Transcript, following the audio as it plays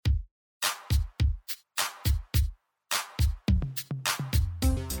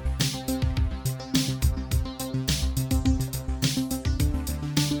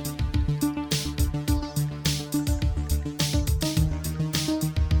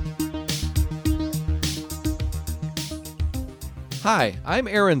Hi, I'm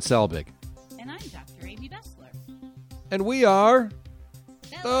Aaron Selbig. And I'm Dr. Amy Bessler. And we are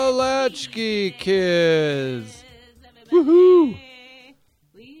the Latchkey Kids. Woohoo!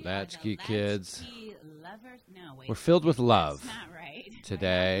 Latchkey Kids. We're filled with love. That's not right.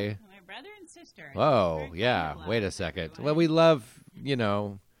 Today. We're brother and sister. Whoa, yeah. Wait a second. Well, we love, we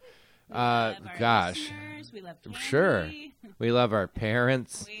love our listeners. We love candy. Sure. We love our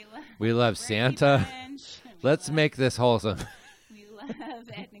parents. We love Brady Santa. Bunch. Let's make this wholesome. We love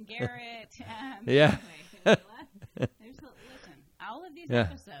Ed and Garrett. Yeah. Listen, all of these Yeah.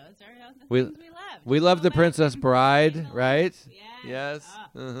 episodes are the We- things we love. We love the Go back Princess and Bride, read the right? list. Yes.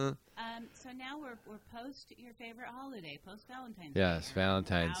 Oh. Uh-huh. So now we're post your favorite holiday, post Valentine's Day. Yes, Here.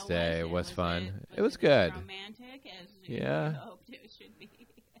 Valentine's How Day was was fun. It It was as good. romantic as Yeah. you hoped it should be.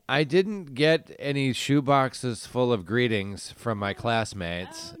 I didn't get any shoe boxes full of greetings from my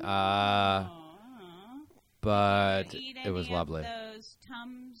classmates, Oh. but Did you eat it was any of lovely. those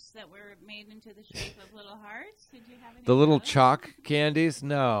Tums that were made into the shape of little hearts? Did you have any The of little those? chalk candies?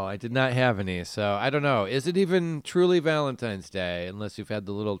 No, I did not have any. So I don't know. Is it even truly Valentine's Day unless you've had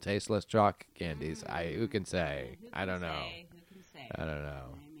the little tasteless chalk candies? Who can say? Who I can don't know. say? Who can say? I don't know.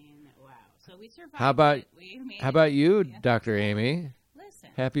 I mean, wow. So we survived. How about it. We made How it. about you, Yeah. Dr. Amy? Listen.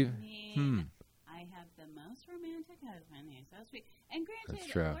 Happy- I mean, Hmm. I have the most romantic husband. He's so sweet. And granted,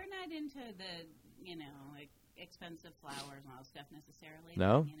 That's true. we're not into the, like expensive flowers and all stuff necessarily.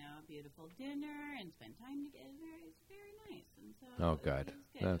 No? But, a beautiful dinner and spend time together. It's very nice. And so Oh, it good. was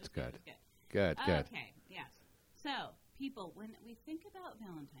That's It was good. It was Good. Okay, yes. So, people, when we think about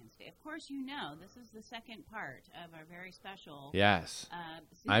Valentine's Day, of course, this is the second part of our very special. Yes. I'm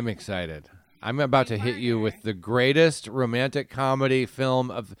I'm excited. I'm about to hit you Two-parter. with the greatest romantic comedy film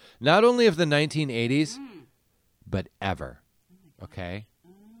of not only of the 1980s, but ever. Okay?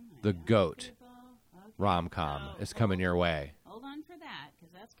 The GOAT rom-com is coming your way. Hold on for that,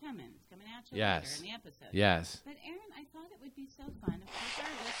 because that's coming. It's coming at you Yes. later in the episode. Yes. But, Aaron, I thought it would be so fun. Of course,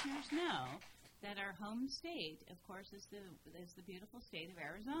 our listeners know that our home state, of course, is the beautiful state of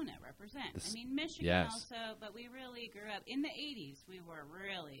Arizona. Represents. I mean, Michigan Yes. also, but we really grew up in the 80s. We were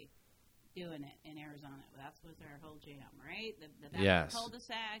really doing it in Arizona. That was our whole jam, right? The back Yes.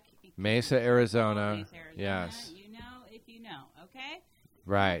 cul-de-sac. Mesa, Arizona. Mesa, Arizona. Yes. You know if you know, okay?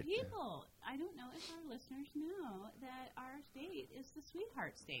 Right. People, I don't know if our listeners know that our state is the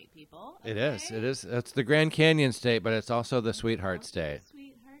sweetheart state, people. Okay? It is. It is. It's the Grand Canyon State, but it's also the Sweetheart Also State. the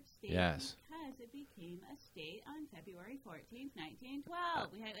sweetheart state. Yes. Because it became a state on February 14th, 1912.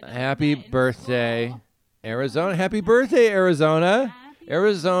 We had a Happy government in birthday, full. Arizona. Happy birthday, Arizona. Happy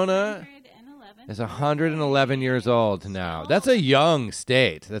Arizona 111th is 111 years old now. That's a young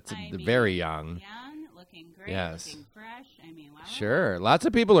state. That's very young. Young, looking great, Yes. looking fresh. I mean, wow. Sure. Lots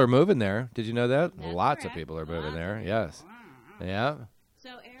of people are moving there. Did you know that? That's Lots correct. of people are moving Lots there. of Yes. people. Yeah. So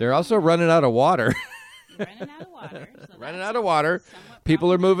They're also running out of water. running out of water. So Running that's out of water. somewhat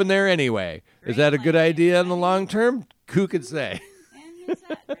People are moving problematic. there anyway. Is Great that a good plan, idea in the right? long term? Who could say? And is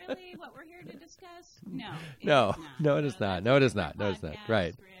that really what we're here to discuss? No. No. is not. No, it is So not. that's No, it a is not. different No, it's not. podcast,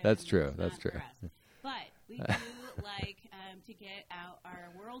 Right. Rick, That's and true. it's That's not true. for us. But we do like to get out our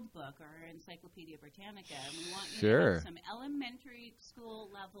World Book or our Encyclopedia Britannica, and we want you to Sure. have some elementary school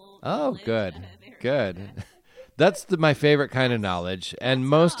level Oh, knowledge good. of Good. Arizona. That's my favorite kind of knowledge. And That's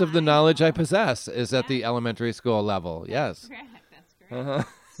most all of the I knowledge know. I possess is at the Yeah. elementary school level. Yes. Correct. That's correct. Uh-huh.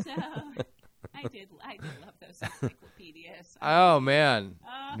 So I did love those encyclopedias. Oh, man.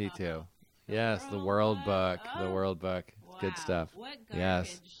 Oh, Me too. Yes, the World Book. The World Book. It's good wow, stuff. What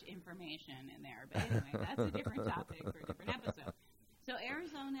Yes. garbage information in there. But anyway, that's a different topic for a different episode. So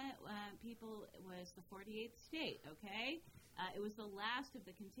Arizona, people, was the 48th state, okay? It was the last of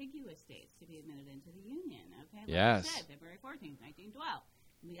the contiguous states to be admitted into the Union, okay? Like Yes. I said, February 14th, 1912.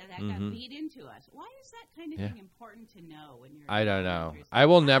 That Mhm. got beat into us. Why is that kind of Yeah. thing important to know when you're I in don't know. elementary I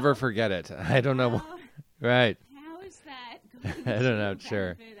will school? never How- forget it. I don't know. how- Right. How is that going I don't know, to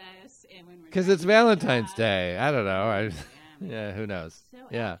sure. benefit us and when we're Because trying it's to get Valentine's jobs? Day. I don't know. Yeah. Yeah, who knows? So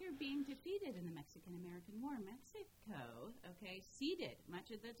Yeah. after being defeated in the Mexican-American War, Mexico, ceded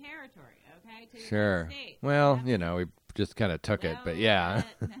much of the territory, to the Sure. United States. Well, Yeah. we just kind of took it, but Well, yeah.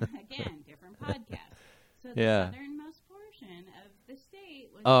 again, different podcast. So the Yeah. southernmost portion of the state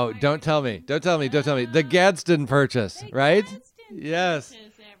was Oh, acquired- don't tell me. Don't tell me. Don't tell me. The Oh, Gadsden Purchase, the right? Gadsden Yes.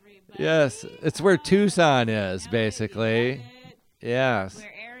 Purchase, everybody. Yes. It's where Oh, Tucson is, now that you basically. get it, Yes.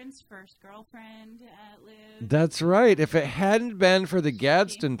 where Aaron's first girlfriend lived. That's right. If it hadn't been for the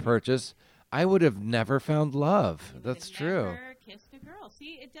Gadsden Purchase, I would have never found love. You would That's have true. never kissed a girl.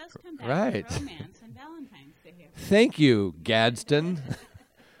 See, it does come back Right. to romance and Valentine's Day here. Thank you, Gadsden,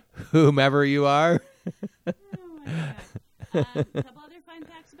 whomever you are. Oh my God. couple other fun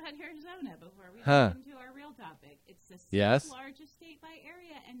facts about Arizona before we get into our real topic. It's the sixth largest state by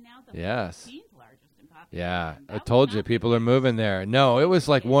area, and now the 14th largest in population. Yeah, I told you people are moving there. No, it was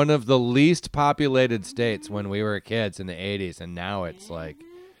like one of the least populated states when we were kids in the 80s, and now it's like,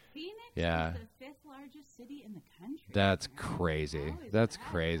 Phoenix is the 5th largest city in the country. That's crazy. That's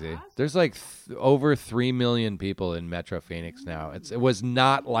crazy. Awesome? There's like over 3 million people in Metro Phoenix now. It was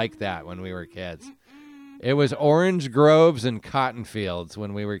not like that when we were kids. It was orange groves and cotton fields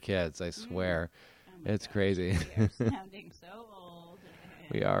when we were kids, I swear. It's crazy. We are sounding so old.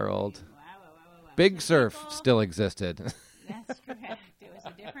 We are old. Wow. Big Surf still existed. That's correct. It was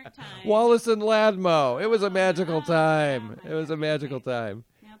a different time. Wallace and Ladmo. It was a magical time. It was a magical time.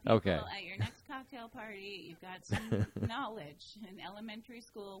 Now, people, at your next cocktail party, you've got some knowledge in elementary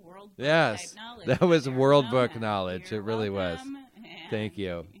school, world book type knowledge. That was Arizona. world book knowledge. You're it really welcome, was. Thank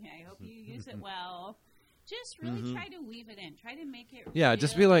you. I hope you use it well. Just really try to weave it in. Try to make it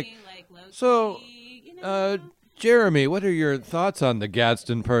just be like low-key, so, you know? Jeremy, what are your thoughts on the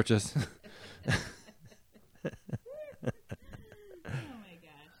Gadsden purchase? Oh my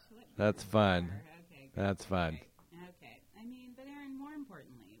gosh. That's fun. Okay, That's fun. Okay. I mean, but Aaron, more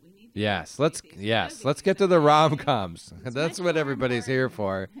importantly, we need to let's get to the rom-coms. That's what everybody's here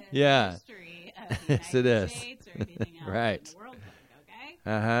for. Yeah. History of the Yes, it United is. States or anything else Right. in the world book, okay?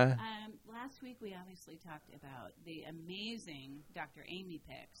 Uh-huh. Last week we obviously talked about the amazing Dr. Amy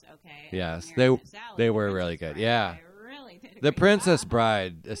picks, okay? Yes, Mary they Sally, were Princess really good. Bride. Yeah. I really did a The great Princess job.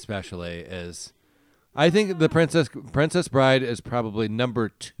 Bride especially is I think the Princess Bride is probably number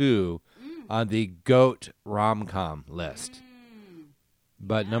 2 on the GOAT rom-com list.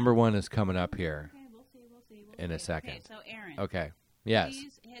 But number 1 is coming up here Okay, we'll see. in a second. Okay, so Aaron. Okay. Yes.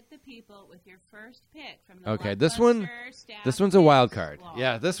 Please hit the people with your first pick from the Okay, Blockbuster this Staff one's a wild Picks card. log,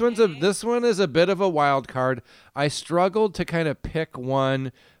 Yeah, this okay? one is a bit of a wild card. I struggled to kind of pick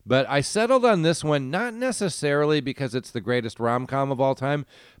one, but I settled on this one not necessarily because it's the greatest rom-com of all time,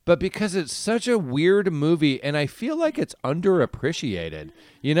 but because it's such a weird movie and I feel like it's underappreciated.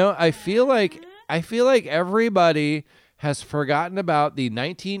 You know, I feel like everybody has forgotten about the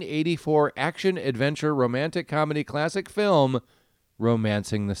 1984 action adventure romantic comedy classic film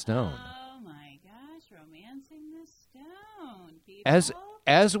Romancing the Stone. Oh my gosh, Romancing the Stone, people.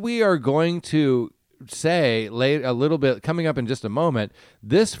 As we are going to say a little bit coming up in just a moment,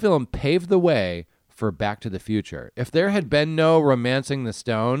 this film paved the way for Back to the Future. If there had been no Romancing the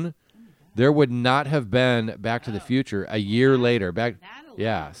Stone, there would not have been Back to the Future a year later.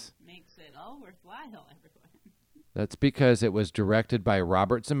 Yes. Makes it all worthwhile, everyone. That's because it was directed by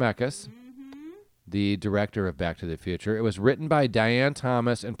Robert Zemeckis, the director of Back to the Future. It was written by Diane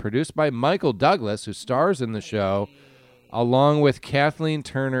Thomas and produced by Michael Douglas, who stars in the show, along with Kathleen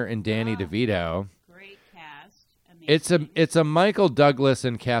Turner and Danny DeVito. Great cast. Amazing. It's a Michael Douglas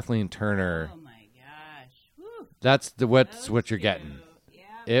and Kathleen Turner. Oh my gosh. Whew. That's what Those you're two. getting. Yeah.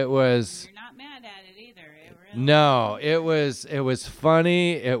 It was You're not mad at it either. It really no, it was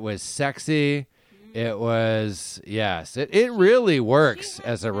funny. It was sexy. It was It really works She as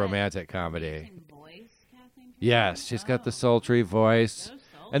has a that romantic comedy. amazing voice, Kathleen Turner. Yes, she's got the Oh, sultry voice.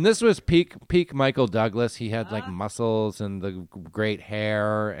 so And this was peak Michael Douglas. He had like muscles and the great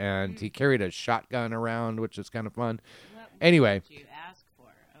hair, and he carried a shotgun around, which is kind of fun. what Anyway, did you ask for,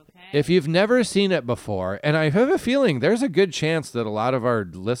 okay? if you've never seen it before, and I have a feeling there's a good chance that a lot of our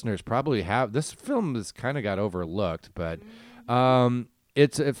listeners probably have, this film has kind of got overlooked, but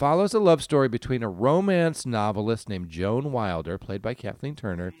it follows a love story between a romance novelist named Joan Wilder, played by Kathleen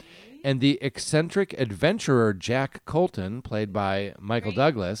Turner, and the eccentric adventurer Jack Colton, played by Michael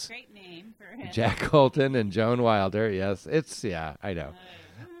Douglas. Great name for him. Jack Colton and Joan Wilder. Yes, I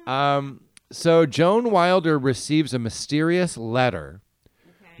know. So Joan Wilder receives a mysterious letter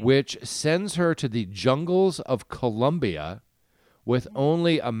which sends her to the jungles of Colombia with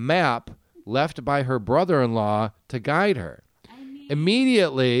only a map left by her brother-in-law to guide her.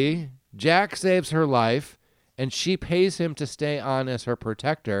 Immediately, Jack saves her life, and she pays him to stay on as her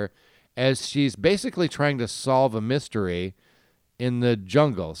protector as she's basically trying to solve a mystery in the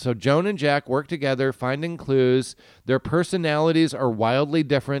jungle. So Joan and Jack work together, finding clues. Their personalities are wildly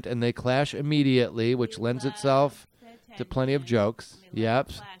different, and they clash immediately, which lends itself to plenty of jokes. Yep.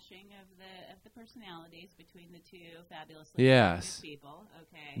 The clashing of the personalities between the two fabulously Yes. people.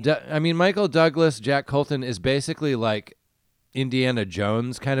 Okay. I mean, Michael Douglas, Jack Colton is basically like Indiana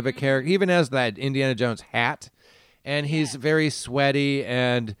Jones kind of a character. He even has that Indiana Jones hat, and he's very sweaty,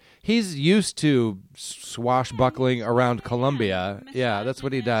 and he's used to swashbuckling around Columbia. Yeah, that's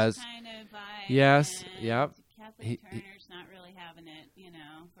what he does. Kind of vibe, Yes, and yep. Kathleen Turner's not really having it. it,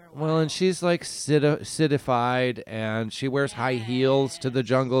 for a while. Well, and she's like citified, and she wears high heels to the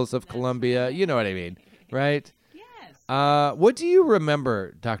jungles of Colombia. right. You know what I mean, right? Yes. What do you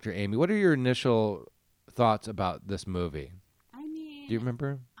remember, Dr. Amy? What are your initial thoughts about this movie? I mean, Do you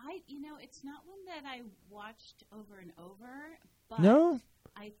remember? it's not one that I watched over and over, but No?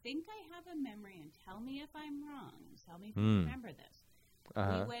 I think I have a memory, and tell me if I'm wrong. Tell me if you remember this.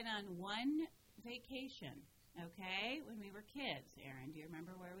 Uh-huh. We went on one vacation, okay, when we were kids. Aaron, do you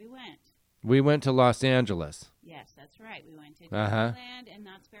remember where we went? We went to Los Angeles. Yes, that's right. We went to Uh-huh. Disneyland and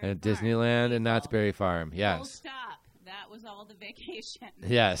Knott's Berry At Farm. Disneyland and Knott's People, Berry Farm. full Yes. stop. That was all the vacation.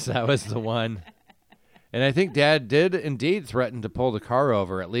 Yes, that was the one. And I think Dad did indeed threaten to pull the car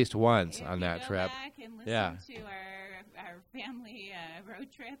over at least once If on you that go trip. back and listen Yeah. to our family road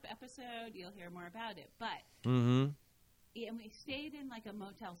trip episode, you'll hear more about it. But Mm-hmm. and we stayed in like a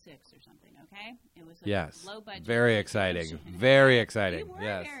Motel 6 or something, okay? It was a Yes. low budget. Very exciting. Very exciting. We were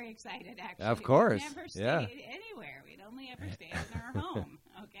Yes. very excited, actually. Of course. We'd never stayed Yeah. anywhere. We'd only ever stayed in our home,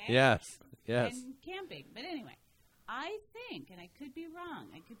 okay? Yes. Yes. And camping. But anyway, I think, and I could be wrong,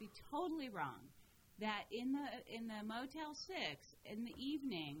 I could be totally wrong, that in the Motel 6, in the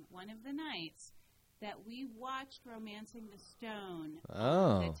evening, one of the nights, that we watched Romancing the Stone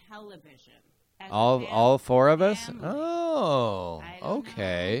on the television. As a All four of us? family. Oh, I don't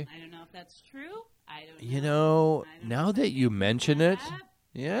okay. know. I don't know if that's true. I don't know. You know, I don't now know if that I'm you making mention that it, up.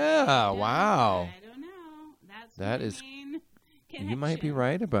 yeah, wow. I don't know. That's That my is- main You might be connection.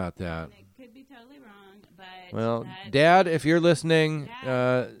 right about that. And it could be totally wrong, but Well, that- Dad, if you're listening,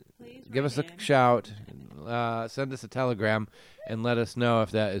 Dad, please give us a write in. shout, send us a telegram, and let us know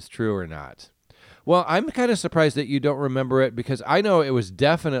if that is true or not. Well, I'm kind of surprised that you don't remember it because I know it was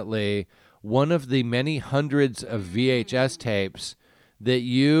definitely one of the many hundreds of VHS tapes that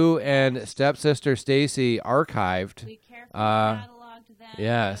you and stepsister Stacy archived. We carefully Uh, cataloged them.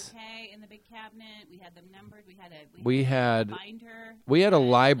 yes. Okay, in the big cabinet, we had them numbered. We had binder. We had a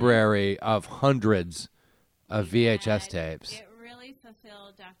and, library of hundreds of we VHS had- tapes. It really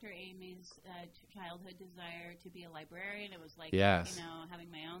fulfilled Dr. Amy's childhood desire to be a librarian. It was like, Yes. having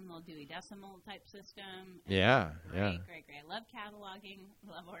my own little Dewey Decimal type system. Yeah, Great, yeah. great. I love cataloging,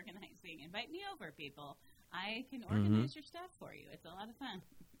 love organizing. Invite me over, people. I can Mm-hmm. organize your stuff for you. It's a lot of fun.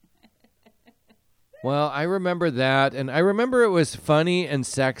 Well, I remember that, and I remember it was funny and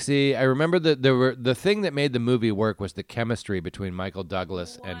sexy. I remember that the thing that made the movie work was the chemistry between Michael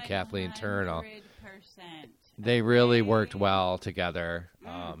Douglas and Kathleen Turner. 100%. They really worked well together.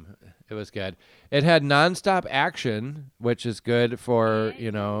 It was good. It had nonstop action, which is good for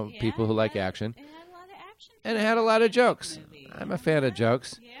people who like action, It had a lot of action. and it had a lot of jokes. Movie. I'm a fan of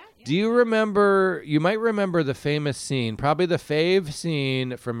jokes. Yeah. Do you remember? You might remember the famous scene, probably the fave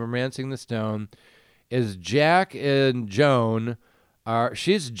scene from *Romancing the Stone*. Is Jack and Joan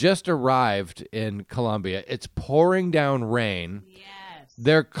she's just arrived in Colombia. It's pouring down rain. Yes.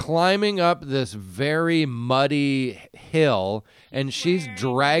 They're climbing up this very muddy hill, and she's wearing-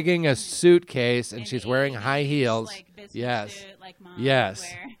 dragging a suitcase, and An she's wearing high 80s, heels. Like business Yes. suit, like mom Yes. would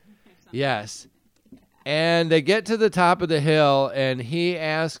wear, or something. Yes. And they get to the top of the hill, and he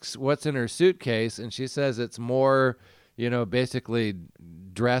asks what's in her suitcase, and she says it's more, basically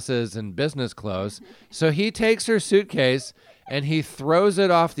dresses and business clothes. So he takes her suitcase, and he throws it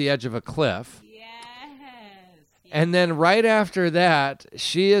off the edge of a cliff. Yes. And then right after that,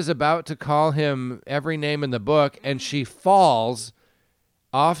 she is about to call him every name in the book, and she falls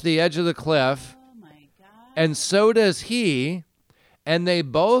off the edge of the cliff, Oh my God. and so does he. And they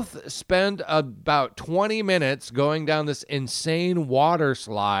both spend about 20 minutes going down this insane water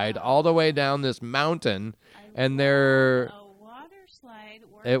slide all the way down this mountain. And they're A water slide.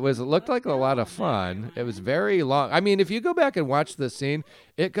 it looked like a lot of fun. It was very long. I mean, if you go back and watch this scene,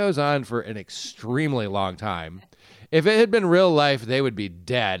 it goes on for an extremely long time. If it had been real life, they would be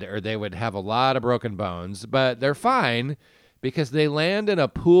dead or they would have a lot of broken bones. But they're fine because they land in a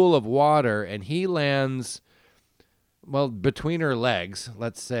pool of water, and he lands, well, between her legs.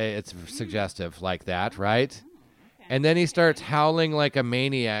 Let's say it's suggestive like that, right? And then he starts howling like a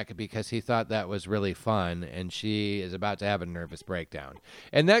maniac because he thought that was really fun, and she is about to have a nervous breakdown.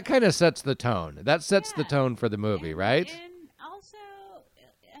 And that kind of sets the tone. That sets the tone for the movie, right? And also,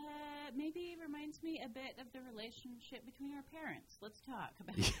 maybe reminds me a bit of the relationship between our parents. Let's talk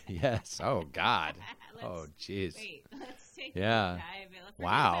about that. Yes. Oh, God. Let's- Oh, jeez. Wait, let's take Yeah. a dive. Let's forget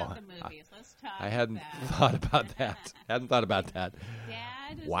Wow. about the movies. Let's talk I hadn't about thought about that. Hadn't thought about that.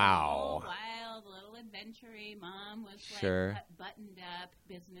 Dad was Wow. a little wild, a little adventure-y. Mom was like Sure. buttoned up,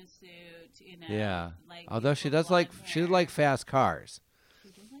 business suit, Yeah. like Although she beautiful does like blonde she hair. like fast cars.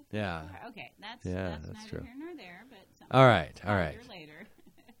 She did like Yeah. Okay, that's that's neither true. here nor there, but All right. later.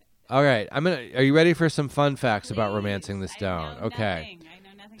 All right. Are you ready for some fun facts about Romancing the Stone? I know Okay.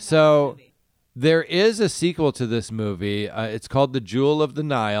 nothing So about the movie. there is a sequel to this movie. It's called The Jewel of the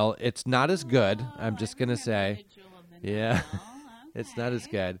Nile. It's not as good. I'm just going to say. Yeah. It's not as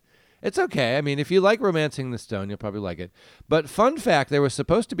good. It's okay. I mean, if you like Romancing the Stone, you'll probably like it. But fun fact, there was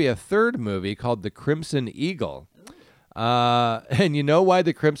supposed to be a third movie called The Crimson Eagle. And you know why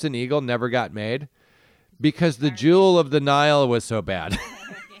The Crimson Eagle never got made? Because The Jewel of the Nile was so bad.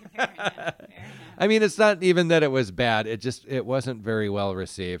 Fair enough. I mean, it's not even that it was bad. It wasn't very well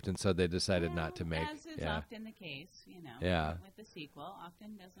received, and so they decided not to make. As is often the case, Yeah. with the sequel,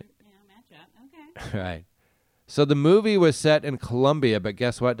 often doesn't match up. Okay. Right. So the movie was set in Colombia, but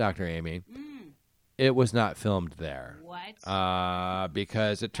guess what, Dr. Amy? It was not filmed there. What?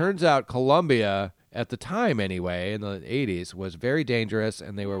 Because it turns out Colombia, at the time anyway, in the 80s, was very dangerous,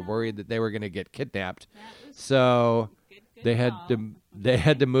 and they were worried that they were going to get kidnapped. So they had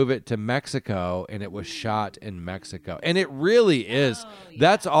to move it to Mexico, and it was shot in Mexico. And it really is.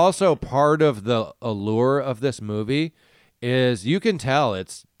 That's also part of the allure of this movie, is you can tell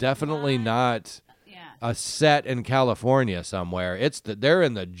it's definitely not a set in California somewhere. They're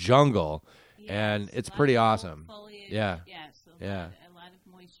in the jungle, and it's pretty awesome. Foliage, yeah. A lot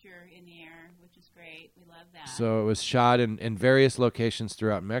of moisture in the air, which is great. We love that. So it was shot in various locations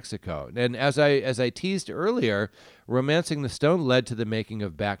throughout Mexico. And as I teased earlier, Romancing the Stone led to the making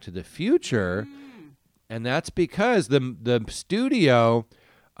of Back to the Future, and that's because the studio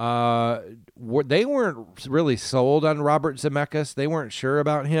they weren't really sold on Robert Zemeckis. They weren't sure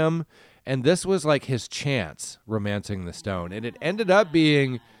about him. And this was like his chance, Romancing the Stone. And it ended up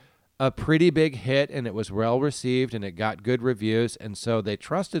being a pretty big hit, and it was well received, and it got good reviews. And so they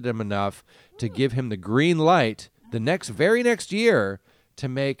trusted him enough to give him the green light the very next year to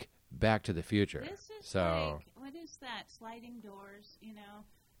make Back to the Future. This is so what is that? Sliding doors,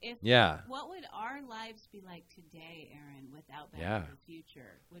 What would our lives be like today, Aaron, without Back to the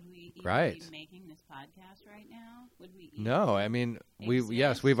Future? Would we even be making this podcast right now? Would we? No, I mean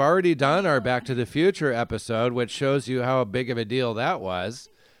we've already done our Back to the Future episode, which shows you how big of a deal that was.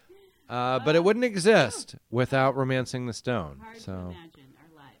 But it wouldn't exist without Romancing the Stone. Hard to imagine our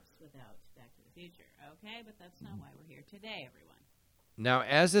lives without Back to the Future. Okay, but that's not why we're here today, everyone. Now,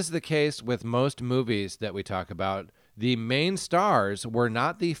 as is the case with most movies that we talk about, the main stars were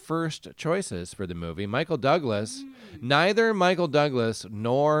not the first choices for the movie. Neither Michael Douglas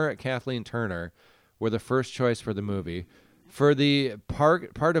nor Kathleen Turner were the first choice for the movie. For the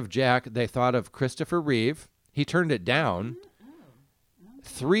part of Jack, they thought of Christopher Reeve. He turned it down.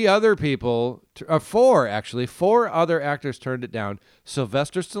 Four other actors turned it down.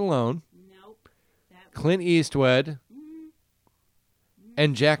 Sylvester Stallone, Clint Eastwood,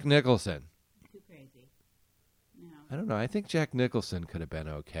 and Jack Nicholson. Too crazy. No. I don't know. I think Jack Nicholson could have been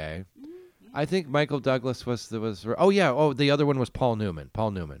okay. I think Michael Douglas was. The other one was Paul Newman.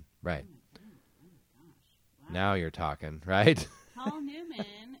 Right. Wow. Now you're talking, right? Paul Newman.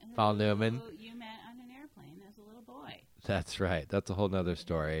 Paul Newman. You met on an airplane as a little boy. That's right. That's a whole nother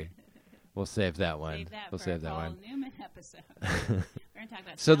story. We'll save that one. We'll save that one. Paul Newman episode. We're going to talk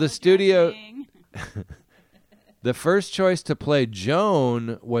about so the studio. The first choice to play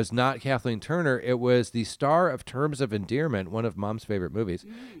Joan was not Kathleen Turner. It was the star of Terms of Endearment, one of Mom's favorite movies,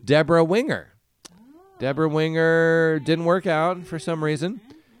 Deborah Winger. Deborah Winger didn't work out for some reason.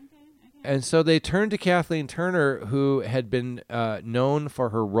 And so they turned to Kathleen Turner, who had been known for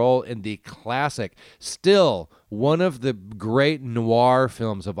her role in the classic, still one of the great noir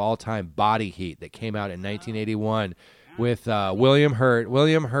films of all time, Body Heat, that came out in 1981. With William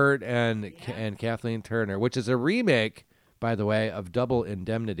Hurt and Kathleen Turner, which is a remake, by the way, of Double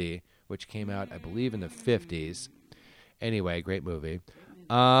Indemnity, which came out, I believe, in the 50s. Anyway, great movie.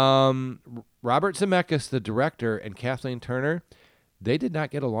 Robert Zemeckis, the director, and Kathleen Turner, they did not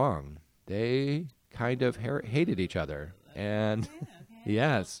get along. They kind of hated each other. And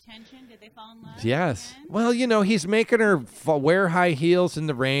yes. Tension? Did they fall in love? Yes. Again? Well, he's making her wear high heels in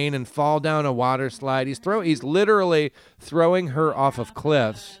the rain and fall down a water slide. He's literally throwing her off of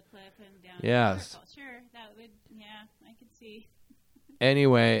cliffs. Yes. Sure, I could see.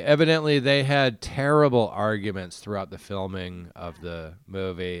 Anyway, evidently they had terrible arguments throughout the filming of the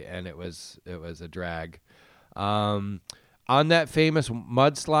movie, and it was a drag. On that famous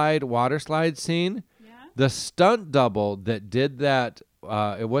water slide scene, the stunt double that did that,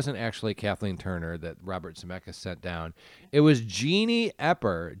 it wasn't actually Kathleen Turner that Robert Zemeckis sent down. It was Jeannie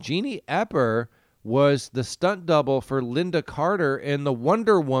Epper. Jeannie Epper was the stunt double for Linda Carter in the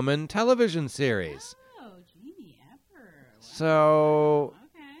Wonder Woman television series. Oh, Jeannie Epper. Wow. So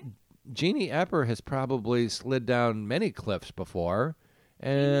Jeannie Epper has probably slid down many cliffs before,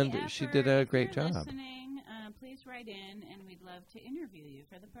 and Jeannie she Epper, did a if great you're job. Listening, please write in, and we'd love to interview you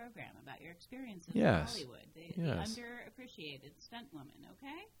for the program about your experiences Yes. in Hollywood. The Yes. underappreciated stunt woman,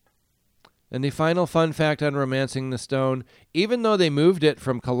 okay? And the final fun fact on Romancing the Stone, even though they moved it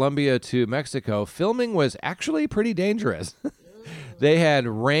from Colombia to Mexico, filming was actually pretty dangerous. They had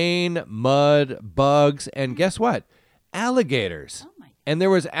rain, mud, bugs, and guess what? Alligators. Oh, my God. And there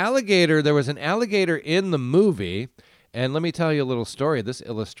was an alligator in the movie. And let me tell you a little story. This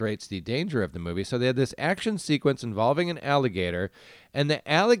illustrates the danger of the movie. So they had this action sequence involving an alligator, and the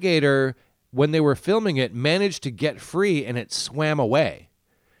alligator, when they were filming it, managed to get free, and it swam away.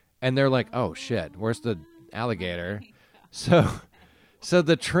 And they're like, oh, shit, where's the alligator? So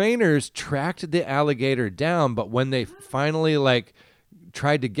the trainers tracked the alligator down, but when they finally,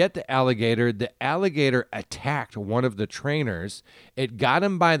 tried to get the alligator attacked one of the trainers. It got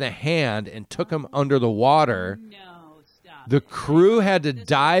him by the hand and took him under the water. No, stop. The crew had to This is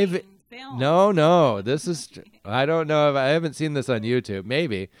dive. being filmed. No, this is, I don't know if I haven't seen this on YouTube.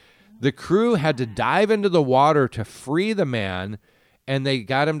 Maybe. The crew had to dive into the water to free the man, and they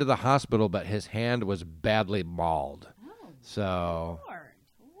got him to the hospital, but his hand was badly mauled. Oh, So, Lord.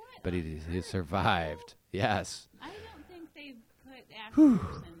 What but on he earth? survived. Yes. I don't think they put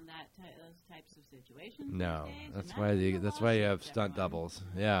actors in those types of situations. No, these days, that's and why that's you the that's why you have lawsuits, stunt everyone. doubles.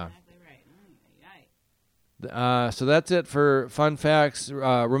 Yeah. Exactly right. Ay. So that's it for fun facts.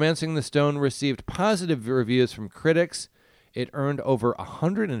 Romancing the Stone received positive reviews from critics. It earned over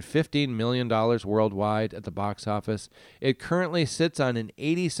 $115 million worldwide at the box office. It currently sits on an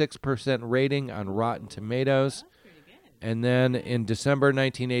 86% rating on Rotten Tomatoes. That's pretty good. And then in December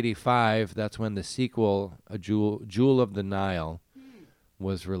 1985, that's when the sequel, A Jewel of the Nile,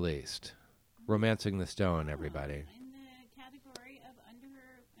 was released. Romancing the Stone, everybody. In the category of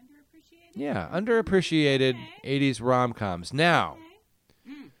underappreciated? Yeah, underappreciated Okay. 80s rom-coms. Now,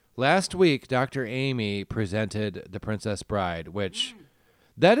 last week, Dr. Amy presented The Princess Bride, which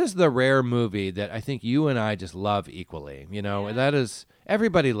that is the rare movie that I think you and I just love equally. You know, Yeah. that is,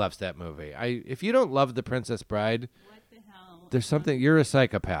 everybody loves that movie. If you don't love The Princess Bride, What the hell? there's something, you're a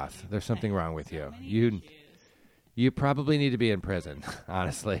psychopath. There's something wrong with you. So many You issues. you probably need to be in prison,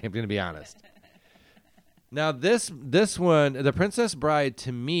 honestly. I'm going to be honest. Now, this one, The Princess Bride,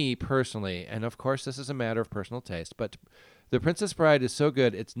 to me personally, and of course this is a matter of personal taste, but The Princess Bride is so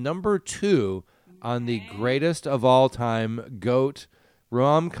good. It's number 2 on the greatest of all time GOAT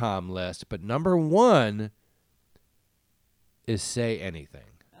rom-com list, but number 1 is Say Anything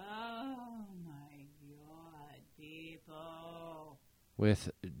Oh, my God, people. with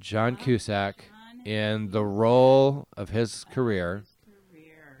John Cusack John in the role of his career His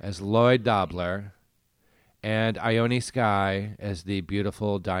career. as Lloyd Dobler, and Ione Skye as the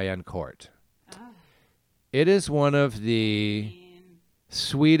beautiful Diane Court. Oh, It is one of the mean,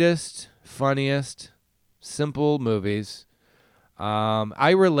 sweetest, funniest, simple movies.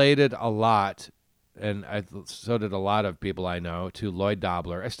 I related a lot, and so did a lot of people I know, to Lloyd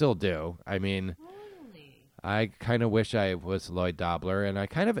Dobler. I still do. I mean, totally. I kind of wish I was Lloyd Dobler, and I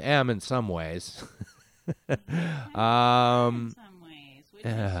kind of am in some ways. In um, some ways,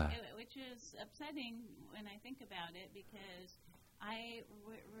 yeah. which is upsetting when I think about it, because I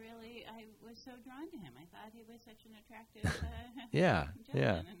was so drawn to him. I thought he was such an attractive Yeah, yeah.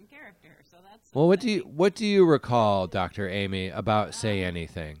 gentleman and character. So that's Well, upsetting. what do you recall, Dr. Amy, about Say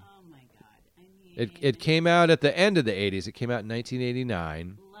Anything? Oh my God! I mean, It came out at the end of the 80s. It came out in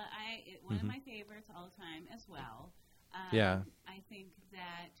 1989. One of my favorites all time as well. Yeah. I think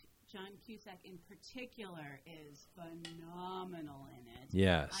that John Cusack in particular is phenomenal in it.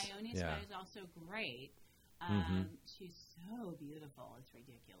 Yes. Ione Yeah. Skye is also great. She's so beautiful. It's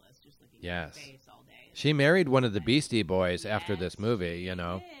ridiculous just looking Yes. at her face all day. She married one of the Beastie Boys after this movie, she you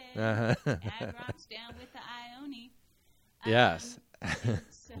know. did. Uh-huh. Ad rocks down with the Ione. Yes.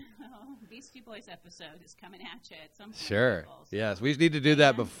 So Beastie Boys episode is coming at you at some point. Sure. people, so- Yes. We need to do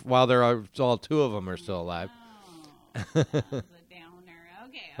that while there are all 2 of them are still alive. Oh, that was a downer.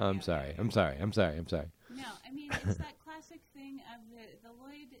 Okay. I'm sorry. I'm sorry. No, I mean it's that classic thing of the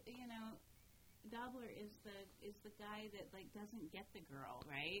Lloyd, Dobler is the guy that doesn't get the girl,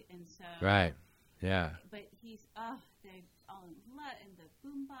 right? And so Right. Yeah. But he's they're all in love, and the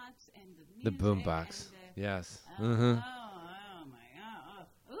boombox and the music. The boombox. and the- Yes. Oh, Mhm. oh my God.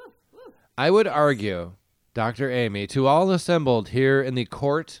 Oh, ooh, ooh. I would argue, Dr. Amy, to all assembled here in the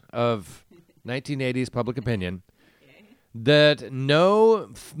court of 1980s public opinion, Okay. that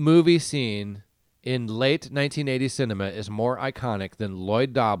no movie scene in late 1980 cinema is more iconic than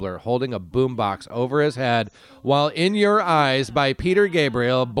Lloyd Dobler holding a boombox over his head while In Your Eyes by Peter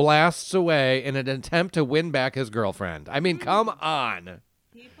Gabriel blasts away in an attempt to win back his girlfriend? I mean, come on.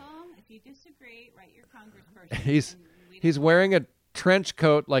 People, if you disagree, write your congressperson. He's wearing a trench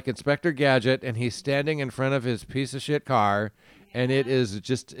coat like Inspector Gadget, and he's standing in front of his piece of shit car, and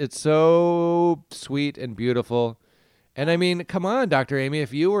it's so sweet and beautiful. And I mean, come on, Dr. Amy,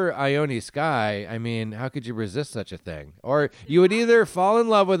 if you were Ione Skye, I mean, how could you resist such a thing? Or you would either fall in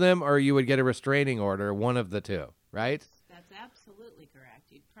love with him or you would get a restraining order, one of the two, right? That's absolutely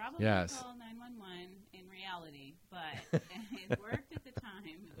correct. You'd probably call 911 in reality, but it worked at the time.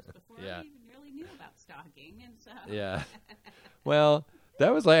 It was before we even really knew about stalking, and so... Yeah. Well,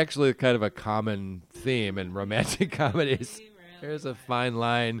 that was actually kind of a common theme in romantic comedies. Really There's a fine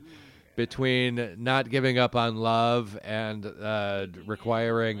line between not giving up on love and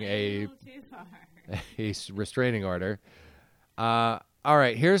requiring a restraining order. All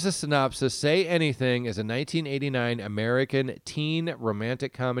right, here's a synopsis. Say Anything is a 1989 American teen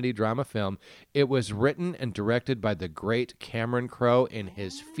romantic comedy drama film. It was written and directed by the great Cameron Crowe in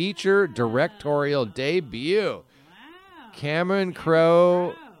his feature directorial debut. Wow. Cameron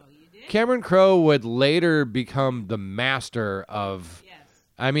Crowe would later become the master of...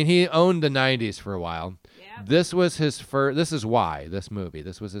 I mean, he owned the 90s for a while. Yep. This was his first... This is why, this movie.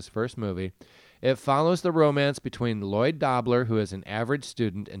 This was his first movie. It follows the romance between Lloyd Dobler, who is an average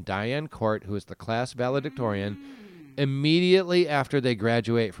student, and Diane Court, who is the class valedictorian, immediately after they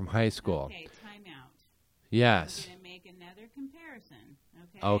graduate from high school. Okay, time out. Yes. I'm going to make another comparison.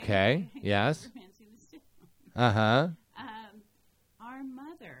 Okay, yes. Uh-huh. Our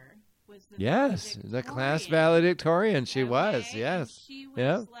mother was the the class valedictorian. She was, yes. She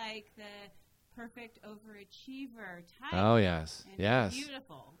was like the perfect overachiever type. Oh, yes, and yes.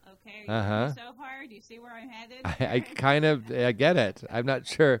 Beautiful. Okay. Are you so far? Do you see where I'm headed? I get it. I'm not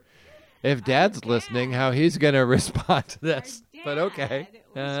sure if Dad's listening how he's going to respond to this, but okay.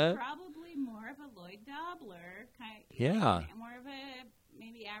 Was probably more of a Lloyd Dobler kind. More of a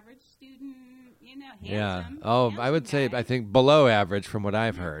maybe average student. Handsome. Yeah. Oh, I would say I think below average from what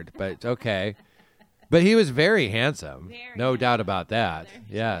I've heard, but okay. But he was very handsome. No doubt about that.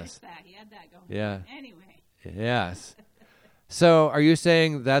 Yes. He had that going. Yeah. Anyway. Yes. So, are you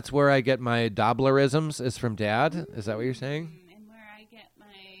saying that's where I get my Doblerisms is from Dad? Is that what you're saying? And where I get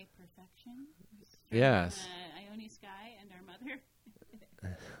my perfection? Yes. Ione Skye and our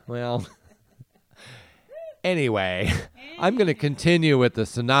mother. Well. Anyway, I'm going to continue with the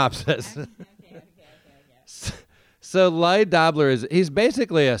synopsis. So Lloyd Dobler he's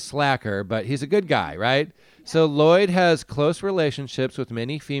basically a slacker, but he's a good guy, right? Yeah. So Lloyd has close relationships with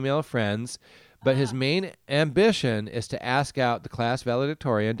many female friends, but his main ambition is to ask out the class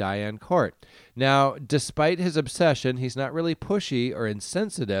valedictorian, Diane Court. Now, despite his obsession, he's not really pushy or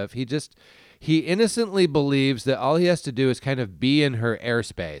insensitive. He innocently believes that all he has to do is kind of be in her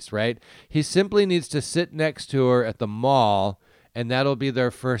airspace, right? He simply needs to sit next to her at the mall, and that'll be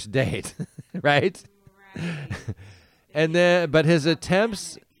their first date, right? And then, but his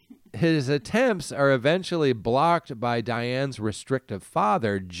attempts are eventually blocked by Diane's restrictive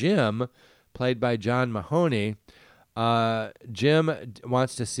father, Jim, played by John Mahoney. Jim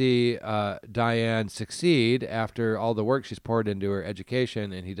wants to see Diane succeed after all the work she's poured into her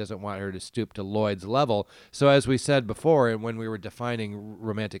education, and he doesn't want her to stoop to Lloyd's level. So as we said before, and when we were defining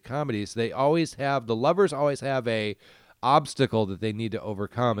romantic comedies, the lovers always have a obstacle that they need to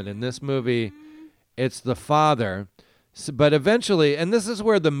overcome. And in this movie, it's the father. So, but eventually, and this is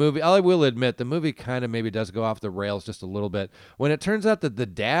where the movie, I will admit, the movie kind of maybe does go off the rails just a little bit. When it turns out that the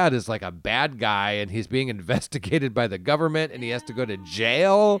dad is like a bad guy and he's being investigated by the government and he has to go to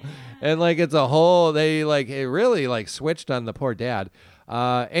jail. And like it's a whole, it really switched on the poor dad.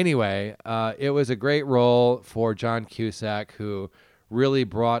 Anyway, it was a great role for John Cusack, who really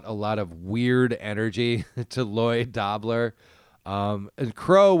brought a lot of weird energy to Lloyd Dobler. And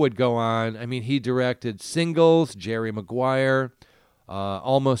Crowe would go on. I mean, he directed Singles, Jerry Maguire,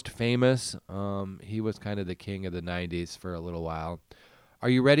 Almost Famous. He was kind of the king of the 90s for a little while. Are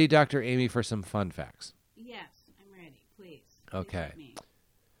you ready, Dr. Amy, for some fun facts? Yes, I'm ready. Please. Okay.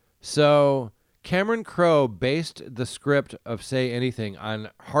 So Cameron Crowe based the script of Say Anything on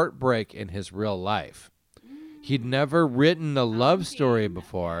heartbreak in his real life. He'd never written a love story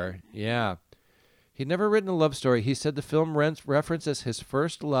before. Yeah. He'd never written a love story. He said the film references his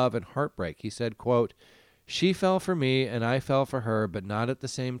first love and heartbreak. He said, quote, "She fell for me and I fell for her, but not at the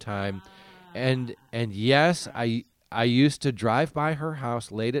same time. And yes, I used to drive by her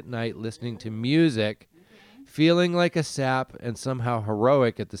house late at night listening to music, feeling like a sap and somehow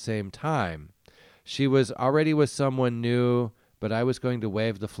heroic at the same time. She was already with someone new, but I was going to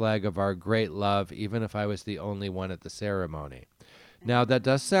wave the flag of our great love, even if I was the only one at the ceremony. Now, that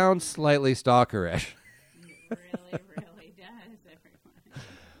does sound slightly stalkerish. It really does, everyone.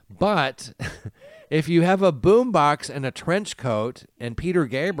 But if you have a boombox and a trench coat and Peter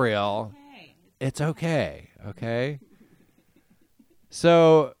Gabriel, it's okay, okay?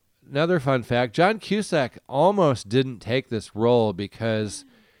 So, another fun fact, John Cusack almost didn't take this role because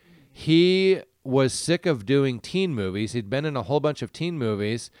he was sick of doing teen movies. He'd been in a whole bunch of teen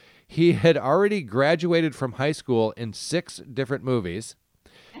movies. He had already graduated from high school in 6 different movies.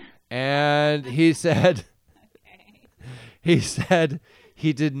 And he said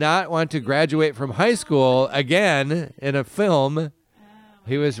he did not want to graduate from high school again in a film.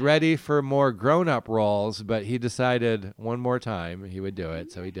 He was ready for more grown-up roles, but he decided one more time he would do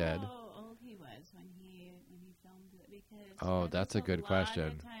it, so he did. How old he was when he filmed it? Because that's a good question.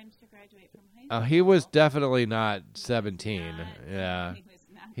 Of times to graduate from high school. He was definitely not 17. Yeah.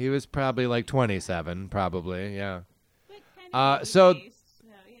 He was probably like 27, probably, yeah. But kind of so based, you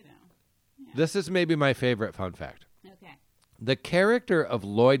know. Yeah. This is maybe my favorite fun fact. Okay. The character of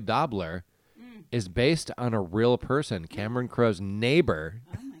Lloyd Dobler is based on a real person, Cameron Crowe's neighbor,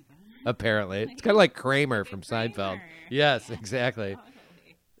 Oh my God. apparently. It's kind of like Kramer from Seinfeld. Kramer. Yes, exactly.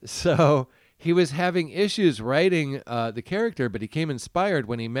 Totally. So he was having issues writing the character, but he came inspired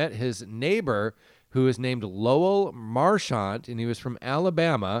when he met his neighbor, who was named Lowell Marchant, and he was from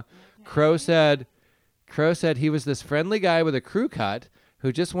Alabama. Okay. Crowe said he was this friendly guy with a crew cut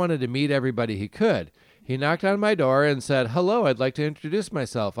who just wanted to meet everybody he could. He knocked on my door and said, "Hello, I'd like to introduce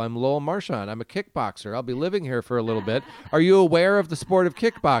myself. I'm Lowell Marchant. I'm a kickboxer. I'll be living here for a little bit. Are you aware of the sport of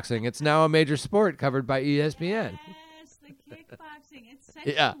kickboxing? It's now a major sport covered by ESPN." Yes, the kickboxing. It's such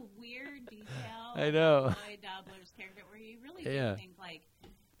Yeah. a weird detail. I know. Of Lloyd Dobler's character, where you really do think like,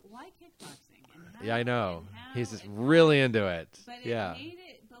 why kickboxing? And how, Yeah, I know. and how, He's just and how. really into it. But Yeah. it made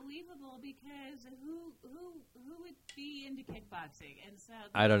it believable because who would be into kickboxing? And so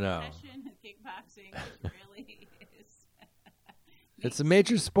the I don't know. obsession of kickboxing really is. It's a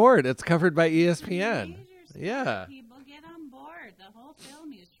major sport. It's covered by ESPN. Major sport. Yeah. People get on board. The whole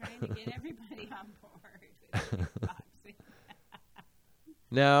film, he was trying to get everybody on board with kickboxing.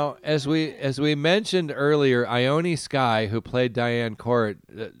 Now, as we mentioned earlier, Ione Skye, who played Diane Court,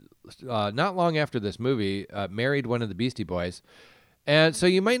 not long after this movie, married one of the Beastie Boys. And so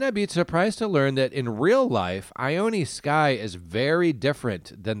you might not be surprised to learn that in real life, Ione Skye is very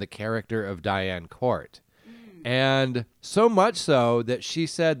different than the character of Diane Court. And so much so that she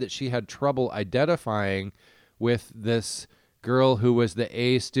said that she had trouble identifying with this girl who was the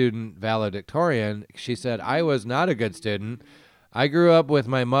A student valedictorian. She said, "I was not a good student. I grew up with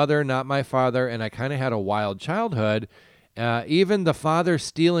my mother, not my father, and I kind of had a wild childhood. Even the father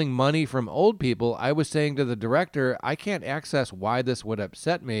stealing money from old people, I was saying to the director, I can't access why this would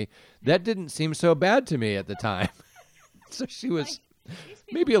upset me. That didn't seem so bad to me at the time." So she was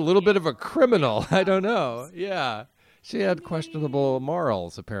maybe a little bit of a criminal. I don't know. Yeah. She had questionable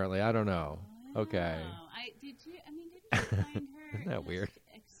morals, apparently. I don't know. Okay. Didn't you find her Isn't that weird?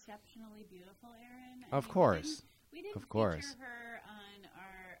 exceptionally beautiful, Aaron? Of course. We didn't Of course. feature her on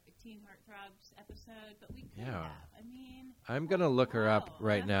our Teen Heartthrobs episode, but we could Yeah. have. I mean, I'm going to look her up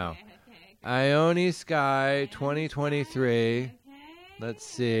right now. Okay. Ione Skye, 2023. Okay. Let's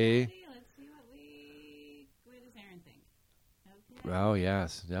see. Let's see what does Aaron think? Okay. Oh,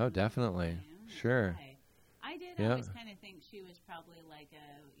 yes. No, definitely. Yeah. Sure. Okay. I did Yeah. always kind of think she was probably like a,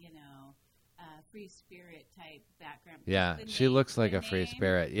 free spirit type background. Yeah, The she name- looks like the a free name-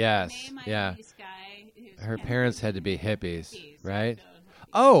 spirit. the Yes. name Yeah. Ione Skye, who's Her kind of parents had to be hippies, hippies, right? totally.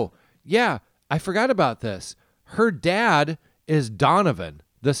 Oh, yeah. I forgot about this. Her dad is Donovan,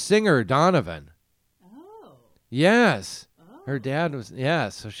 the singer Donovan. Oh. Yes. Oh. Her dad was,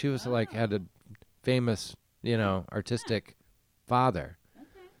 yes. So she was like, had a famous, artistic father. Okay.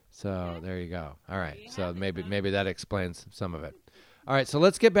 So there you go. All right. you So have it, maybe that explains some of it. All right. So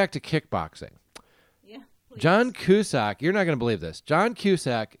let's get back to kickboxing. Yeah. Please. John Cusack, you're not going to believe this. John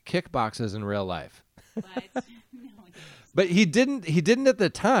Cusack kickboxes in real life. But no, he But he didn't at the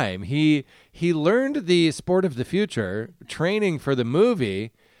time. He learned the sport of the future, training for the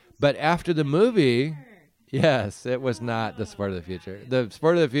movie, but after the movie, yes, it was not the sport of the future. The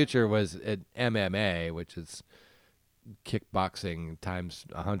sport of the future was at MMA, which is kickboxing times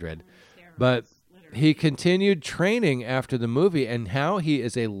 100. But he continued training after the movie, and now he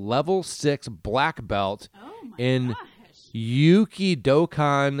is a level 6 black belt Oh my in gosh.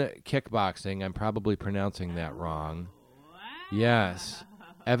 Yuki-Dokan kickboxing. I'm probably pronouncing that wrong. Wow. Yes.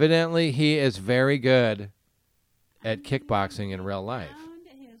 Evidently, he is very good at kickboxing in real life. Found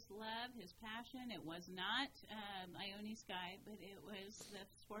his love, his passion. It was not Ione Sky, but it was the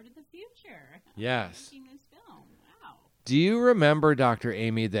sport of the future. Yes. Making this film. Wow. Do you remember, Dr.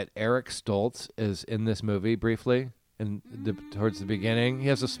 Amy, that Eric Stoltz is in this movie briefly? Towards the beginning, he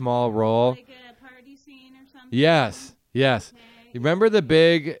has a small role. Like a party scene or something. Yes. Okay. You remember the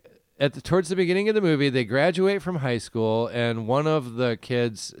big towards the beginning of the movie? They graduate from high school, and one of the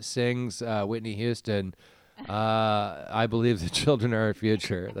kids sings Whitney Houston. I believe the children are our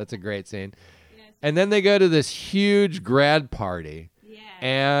future. That's a great scene. Yes. And then they go to this huge grad party,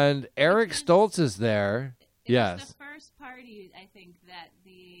 and Eric Stoltz is there. It Yes. was the first party, I think, that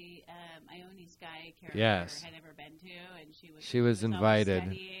the Ione Sky character had ever been to, and she was invited.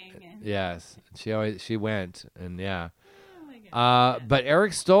 And Yes, she went, and yeah. Oh my goodness. But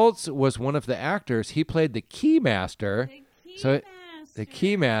Eric Stoltz was one of the actors. He played the Keymaster. The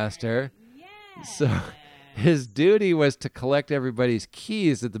Keymaster. Yes. So his duty was to collect everybody's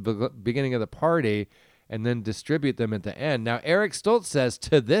keys at the beginning of the party and then distribute them at the end. Now, Eric Stoltz says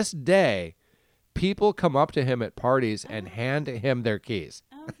to this day, people come up to him at parties and hand him their keys.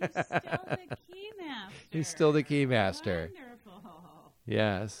 Oh, he's still the Keymaster. He's still the Keymaster. Wonderful.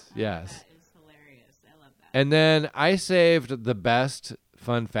 Yes. That is hilarious. I love that. And then I saved the best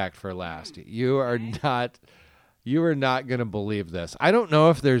fun fact for last. You are not going to believe this. I don't know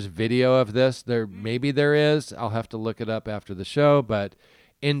if there's video of this. Maybe there is. I'll have to look it up after the show. But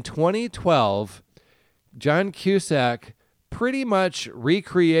in 2012, John Cusack pretty much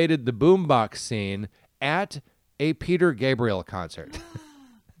recreated the boombox scene at a Peter Gabriel concert.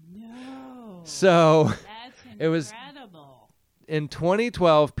 No. So That's it was incredible. in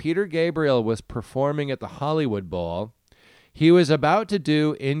 2012, Peter Gabriel was performing at the Hollywood Bowl. He was about to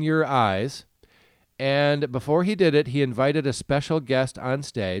do In Your Eyes, and before he did it, he invited a special guest on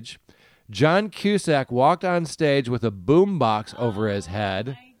stage. John Cusack walked on stage with a boombox over his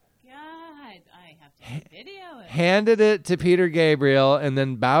head. Oh my God. I have to video it. Handed it to Peter Gabriel, and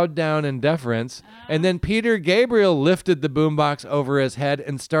then bowed down in deference. And then Peter Gabriel lifted the boombox over his head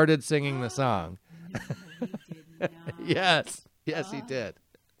and started singing the song. No, he did not. Yes, he did.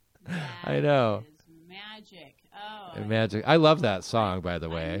 That I know. is magic. Oh, Magic. I love that song, by the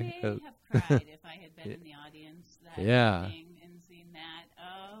I way. may have cried if I had been in the audience that Yeah. evening and seen that.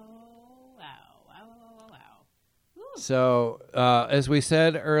 Oh, wow. Whew. So, as we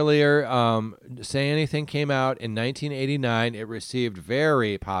said earlier, Say Anything came out in 1989. It received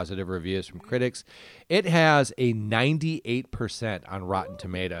very positive reviews from critics. It has a 98% on Rotten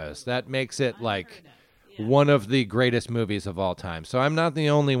Tomatoes. That makes it like Unheard of. Yeah. one of the greatest movies of all time. So I'm not the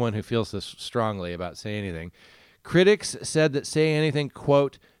only one who feels this strongly about Say Anything. Critics said that Say Anything,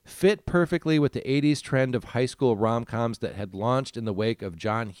 quote, fit perfectly with the 80s trend of high school rom-coms that had launched in the wake of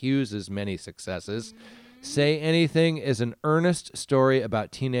John Hughes' many successes. Say Anything is an earnest story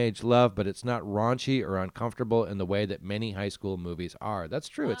about teenage love, but it's not raunchy or uncomfortable in the way that many high school movies are. That's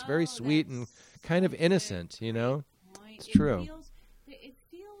true. It's very sweet and kind of innocent, you know? It's true. It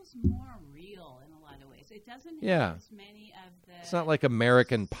feels more real in a lot of ways. It doesn't Yeah. have as many of the... It's not like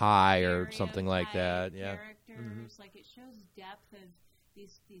American Pie or something like that. stereotype Yeah. Characters. Like, it shows depth of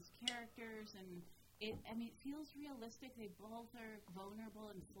these characters, and it feels realistic. They both are vulnerable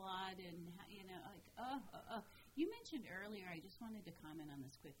and flawed, and You mentioned earlier, I just wanted to comment on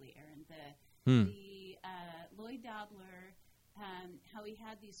this quickly, Aaron, the Lloyd Dobler, how he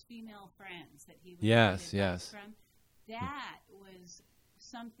had these female friends that he was from. That was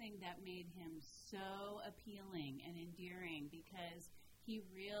something that made him so appealing and endearing, because he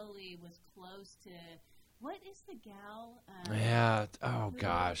really was close to... What is the gal? Yeah. Oh,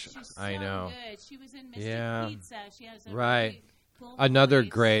 gosh. She's I so know. good. She was in Mystic Yeah. Pizza. She has a Right. really cool Another voice.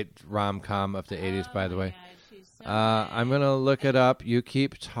 great rom-com of the 80s, by the my way. God, she's so I'm good. going to look it up. You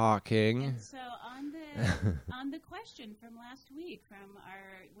keep talking. And so on the question from last week, from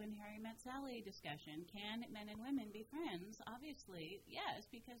our When Harry Met Sally discussion, can men and women be friends? Obviously, yes,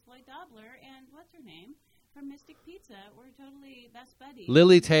 because Lloyd Dobler and what's her name from Mystic Pizza were totally best buddies.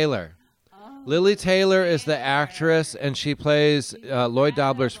 Lily Taylor. Oh, Lily Taylor is the actress, and she plays Lloyd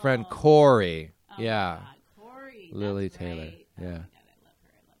Dobler's friend Corey. Oh, Yeah. my God, Corey. Lily that's Taylor, right. yeah. Oh, my God, I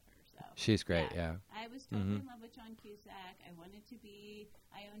love her. So. She's great, yeah. I was totally in love with John Cusack. I wanted to be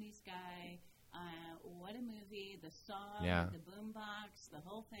Ione Sky. What a movie. The song, Yeah. the boombox, the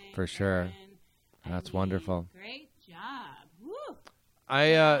whole thing. For sure. Aaron, That's wonderful. Great job. Woo!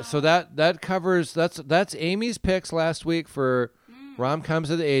 So that covers that's Amy's picks last week for rom-coms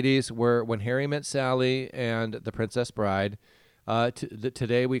of the 80s, were When Harry Met Sally and The Princess Bride.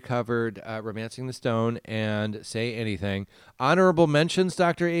 Today we covered Romancing the Stone and Say Anything. Honorable mentions,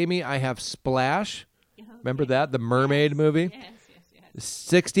 Dr. Amy, I have Splash. Okay. Remember that? The mermaid movie? Yes.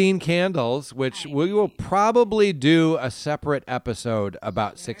 16 Candles, which we will probably do a separate episode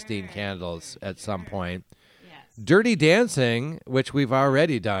about 16 Candles at some point. Yes. Dirty Dancing, which we've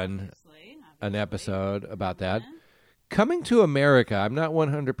already done Obviously. an episode about that. Coming to America, I'm not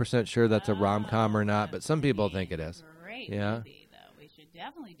 100% sure that's a rom-com or not, but some people think it is. Great Yeah. movie, though. We should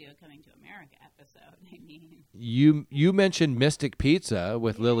definitely do a Coming to America episode. I mean, You mentioned Mystic Pizza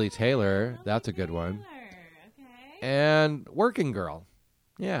with Lily Taylor. That's a good one. Okay. And Working Girl.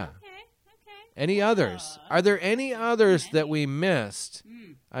 Yeah. Okay. Any others? Are there any others that we missed?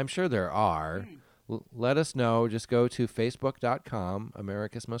 I'm sure there are. Let us know. Just go to facebook.com,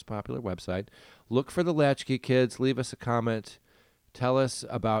 America's most popular website. Look for the Latchkey Kids. Leave us a comment. Tell us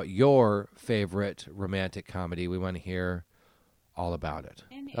about your favorite romantic comedy. We want to hear all about it.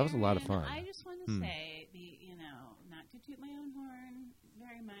 And That was a lot of Aaron, fun. I just want to say, not to toot my own horn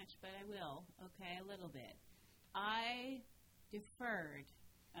very much, but I will, okay, a little bit. I deferred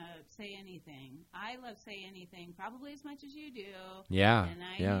Say Anything. I love Say Anything probably as much as you do. Yeah. And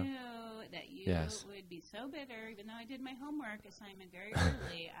I knew that you would be so bitter, even though I did my homework assignment very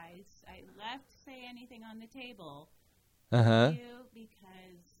early. I left Say Anything on the table for you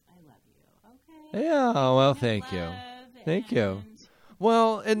because I love you, okay? Yeah, well, thank you. Thank you.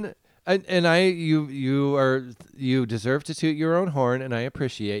 Well, and you deserve to toot your own horn, and I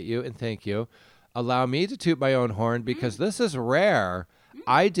appreciate you and thank you. Allow me to toot my own horn because this is rare.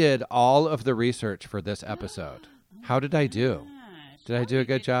 I did all of the research for this episode. How did I do? Did I do a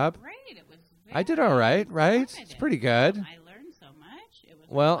good job? Great. It was I did all right, right? It's pretty good. I learned so much. It was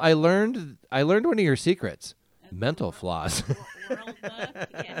Well, I learned one of your secrets. Mental flaws. World book.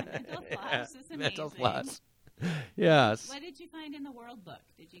 Yeah, mental flaws is amazing. Mental flaws. Yes. What did you find in the World Book?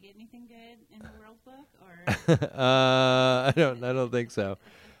 Did you get anything good in the World Book? Or I don't think so.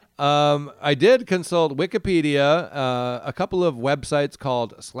 I did consult Wikipedia, a couple of websites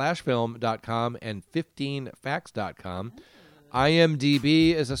called /film.com and 15facts.com.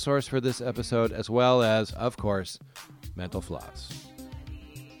 IMDb is a source for this episode, as well as, of course, Mental Flaws.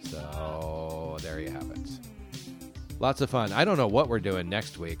 So there you have it. Lots of fun. I don't know what we're doing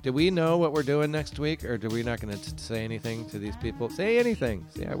next week. Do we know what we're doing next week, or are we not going to say anything to these people? Say anything.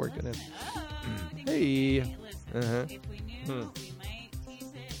 See, I worked it in. Hey. Listen, if we knew, we might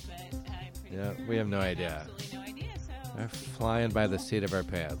tease it, but I'm pretty sure We have no idea. absolutely no idea. So We're flying by the seat of our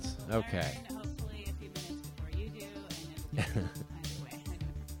pants. Okay. learn, hopefully a few minutes before you do, and then either way.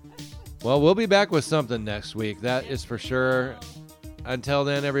 Well, we'll be back with something next week. That is for sure. Until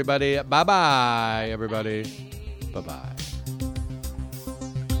then, everybody, bye-bye, everybody. Bye-bye.